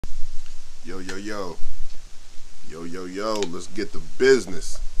Yo, yo, yo. Yo, yo, yo. Let's get the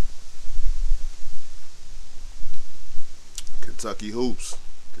business. Kentucky hoops.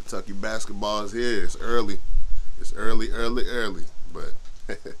 Kentucky basketball is here. It's early. It's early. But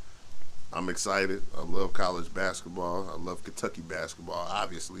I'm excited. I love college basketball. I love Kentucky basketball,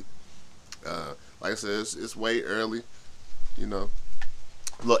 obviously. Like I said, it's way early. You know,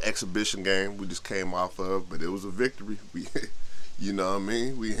 a little exhibition game we just came off of, but it was a victory. We, you know what I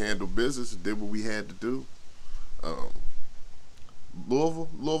mean? We handled business, did what we had to do. Um,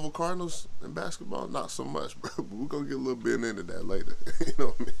 Louisville Cardinals in basketball, not so much, bro. But we're gonna get a little bit into that later. You know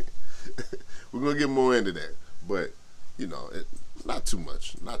what I mean? We're gonna get more into that, but not too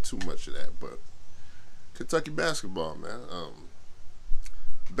much, of that. But Kentucky basketball, man.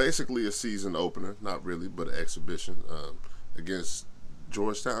 Basically a season opener, not really, but an exhibition against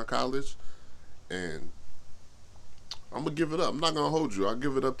Georgetown College, and I'm gonna give it up. I'm not gonna hold you. I'll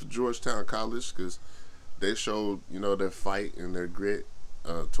give it up to Georgetown College because they showed, their fight and their grit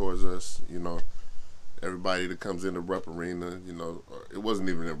towards us. Everybody that comes in the Rupp Arena, or it wasn't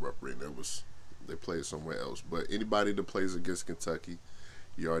even in Rupp Arena. They played somewhere else. But anybody that plays against Kentucky,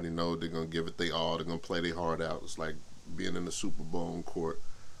 you already know they're gonna give it their all. They're gonna play their heart out. It's like being in the Super Bowl on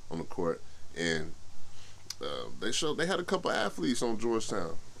the court, and they had a couple athletes on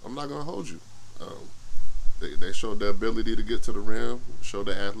Georgetown. I'm not gonna hold you. They showed their ability to get to the rim, showed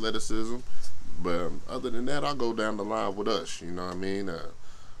their athleticism. But other than that, I'll go down the line with us. You know what I mean?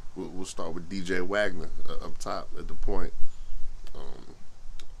 We'll start with DJ Wagner up top at the point.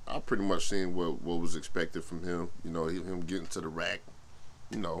 I pretty much seen what was expected from him. Him getting to the rack.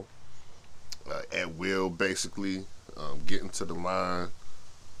 At will, basically, getting to the line.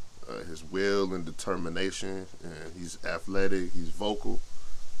 His will and determination, and he's athletic. He's vocal.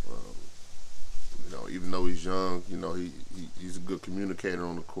 Even though he's young, he's a good communicator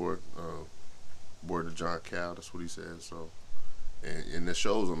on the court. Word of John Cal, that's what he said. So, and it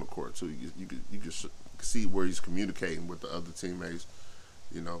shows on the court too. You can see where he's communicating with the other teammates.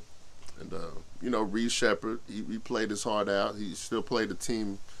 And Reed Shepard, he played his heart out. He still played the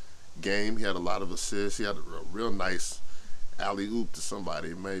team game. He had a lot of assists. He had a real nice alley oop to somebody.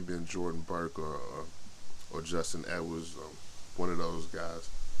 It may have been Jordan Burke or Justin Edwards, one of those guys.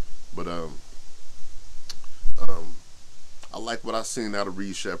 But I like what I seen out of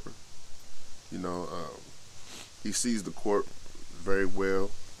Reed Shepard. He sees the court very well,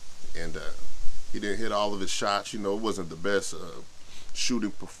 and he didn't hit all of his shots. It wasn't the best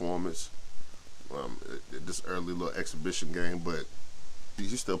shooting performance at this early little exhibition game, but he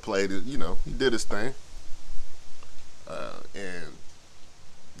still played it. He did his thing. And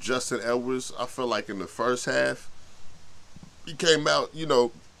Justin Edwards, I feel like in the first half, he came out a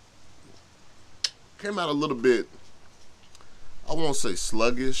little bit, I won't say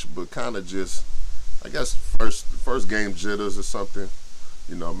sluggish, but kind of just, I guess, first game jitters or something.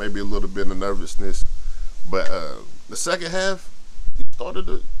 Maybe a little bit of nervousness. But the second half, he started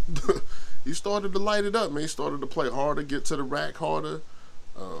to light it up, man. He started to play harder, get to the rack harder.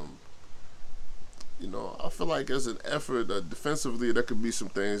 I feel like as an effort defensively, there could be some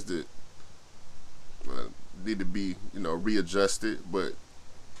things that need to be, readjusted. But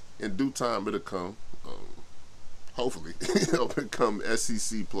in due time, it'll come. Hopefully, it'll become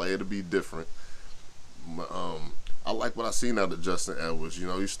SEC play. It'll be different. I like what I seen out of Justin Edwards.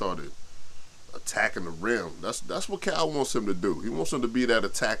 He started attacking the rim. That's what Cal wants him to do. He wants him to be that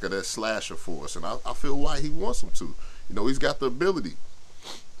attacker, that slasher for us, and I feel why he wants him to. He's got the ability.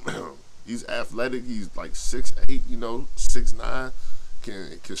 He's athletic. He's like 6'8", 6'9",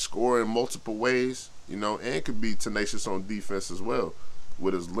 can score in multiple ways, and can be tenacious on defense as well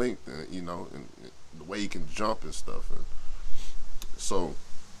with his length, and the way he can jump and stuff. And so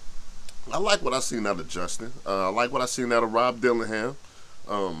I like what I seen out of Justin. I like what I seen out of Rob Dillingham.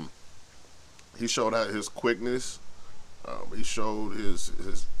 He showed out his quickness. He showed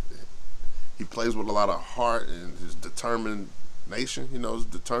he plays with a lot of heart and his determination. He's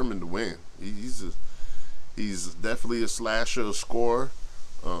determined to win. He's definitely a slasher, a scorer.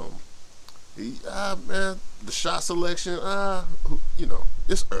 Man, the shot selection,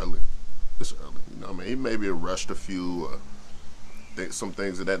 it's early. It's early. He maybe rushed a few, some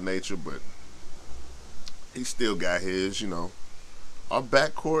things of that nature, but he still got his. Our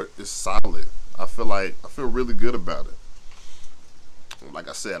backcourt is solid. I feel really good about it. Like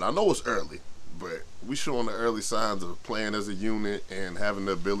I said, I know it's early, but we showing the early signs of playing as a unit and having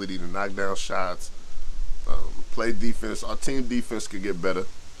the ability to knock down shots, play defense. Our team defense could get better.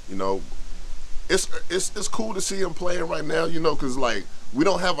 It's cool to see him playing right now. Because like we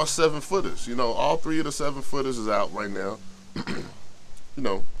don't have our 7-footers. All 3 of the 7-footers is out right now.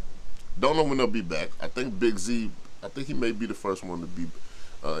 Don't know when they'll be back. I think Big Z, I think he may be the first one to be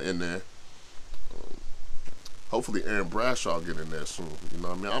in there. Hopefully Aaron Bradshaw get in there soon. You know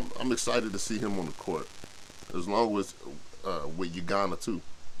what I mean? I'm excited to see him on the court, as long as with Uganda too.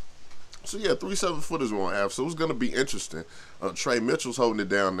 So yeah, 3 7-footers we're gonna have. So it's gonna be interesting. Trey Mitchell's holding it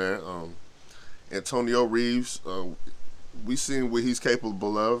down there. Antonio Reeves, we seen what he's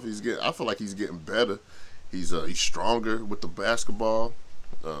capable of. I feel like he's getting better. He's stronger with the basketball.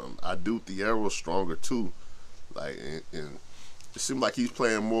 I do Thiaro's stronger too. Like, and it seems like he's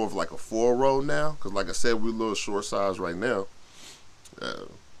playing more of like a 4 role now. Cause like I said, we're a little short size right now.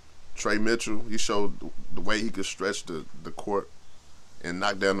 Trey Mitchell, he showed the way he could stretch the court and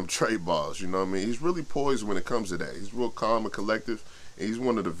knock down them trade balls. You know what I mean? He's really poised when it comes to that. He's real calm and collective, and he's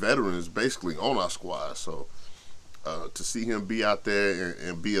one of the veterans basically on our squad. So to see him be out there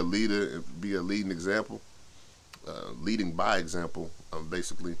and be a leader and be a leading example, leading by example,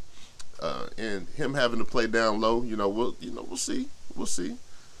 basically, and him having to play down low, we'll see.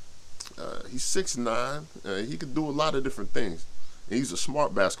 He's 6'9". He can do a lot of different things. And he's a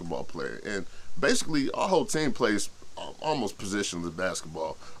smart basketball player, and basically our whole team plays almost positionless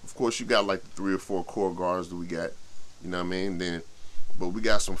basketball. Of course, you got like the 3 or 4 core guards that we got. You know what I mean? But we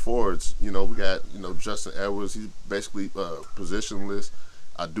got some forwards. We got Justin Edwards. He's basically positionless.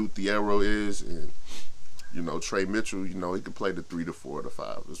 Adu Thiero is, and Trey Mitchell. He can play the 3 to 4 to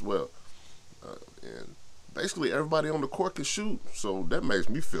 5 as well. And basically everybody on the court can shoot, so that makes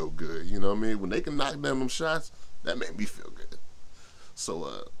me feel good. You know what I mean? When they can knock down them shots, that makes me feel good.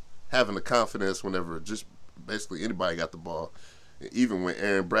 So having the confidence whenever just basically anybody got the ball, even when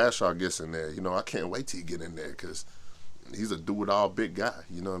Aaron Bradshaw gets in there, I can't wait till he get in there, because he's a do-it-all big guy.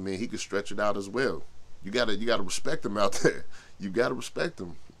 You know what I mean? He can stretch it out as well. You gotta respect him out there. You gotta respect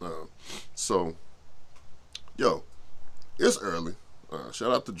him. So, it's early.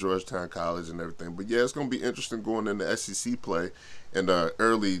 Shout out to Georgetown College and everything. But yeah, it's gonna be interesting going into SEC play and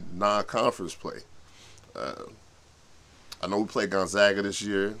early non-conference play. I know we play Gonzaga this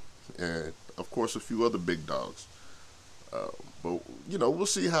year, and of course a few other big dogs. But we'll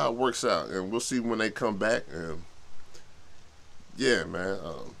see how it works out, and we'll see when they come back. And yeah, man,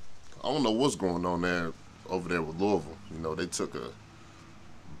 I don't know what's going on over there with Louisville. They took a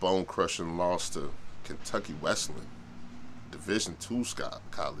bone-crushing loss to Kentucky Wesleyan, Division II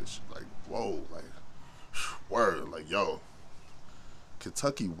college. Like, whoa, like, word, like, yo,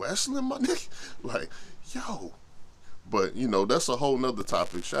 Kentucky Wesleyan, my nigga, like, yo. But that's a whole nother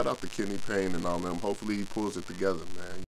topic. Shout out to Kenny Payne and all them. Hopefully he pulls it together, man.